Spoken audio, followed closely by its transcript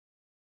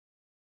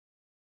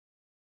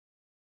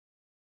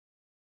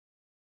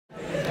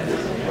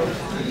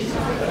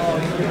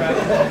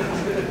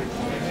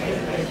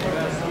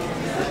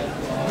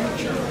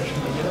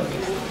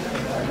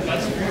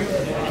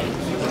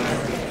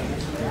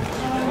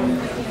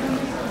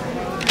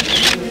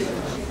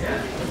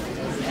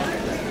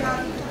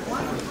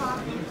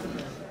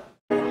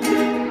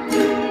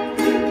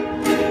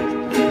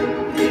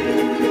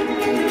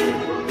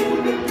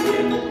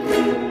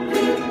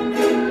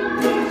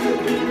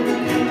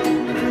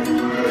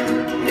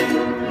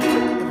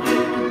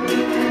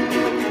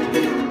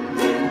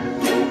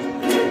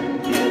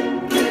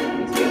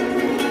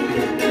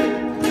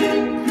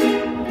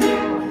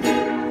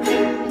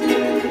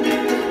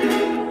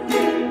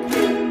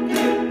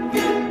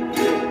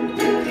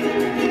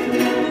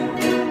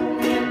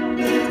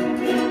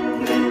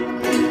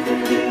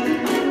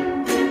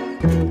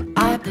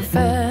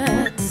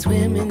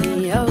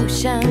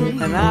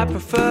And I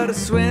prefer to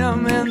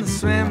swim in the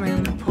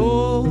swimming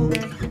pool.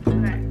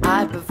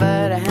 I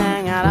prefer to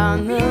hang out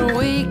on the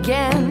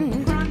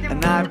weekend.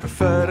 And I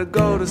prefer to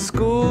go to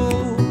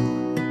school.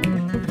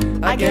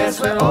 I guess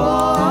we're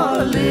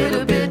all a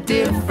little bit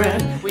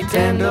different. We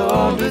tend to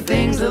all do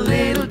things a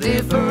little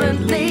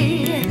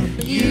differently.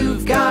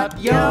 You've got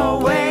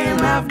your way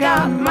and I've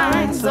got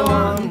mine. So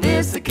on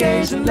this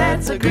occasion,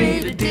 let's agree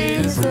to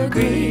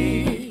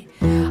disagree.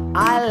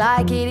 I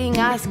like eating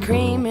ice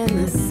cream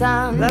in the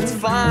sun. That's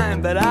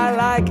fine, but I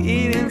like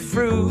eating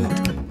fruit.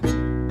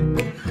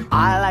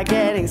 I like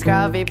getting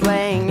scruffy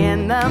playing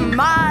in the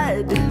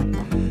mud.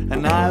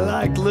 And I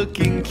like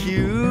looking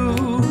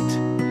cute.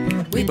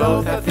 We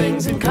both have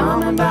things in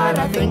common, but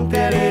I think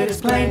that it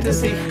is plain to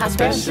see how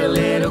special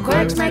little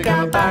quirks make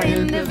up our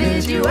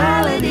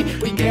individuality.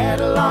 We get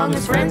along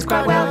as friends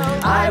quite well,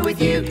 I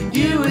with you,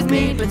 you with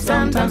me, but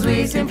sometimes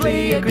we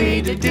simply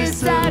agree to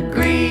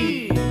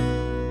disagree.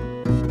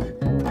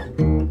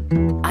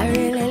 I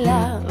really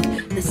love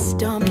the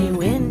stormy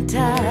winter,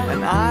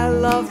 and I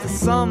love the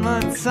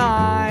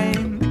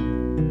summertime.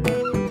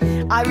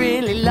 I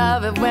really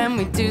love it when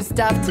we do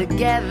stuff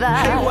together.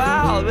 Hey,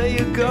 wow, there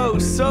you go,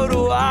 so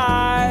do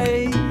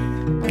I.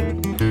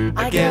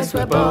 I guess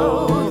we're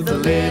both a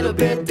little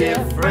bit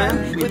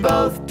different. We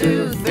both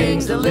do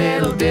things a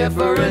little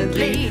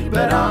differently.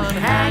 But on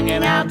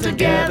hanging out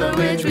together,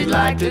 which we'd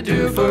like to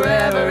do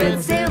forever,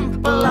 it's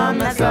simple. On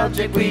that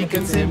subject we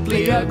can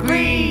simply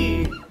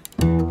agree.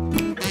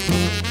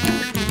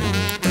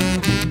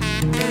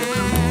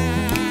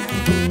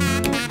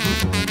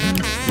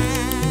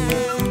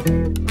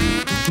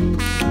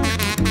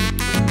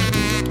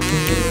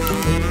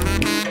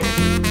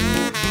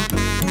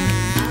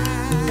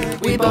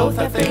 We both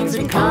have things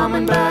in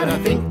common, but I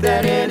think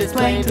that it is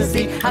plain to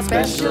see how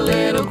special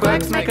little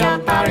quirks make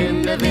up our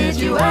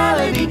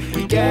individuality.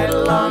 We get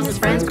along as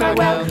friends quite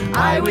well,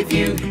 I with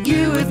you,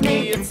 you with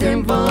me. It's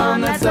simple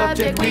on that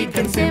subject, we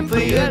can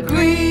simply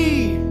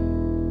agree.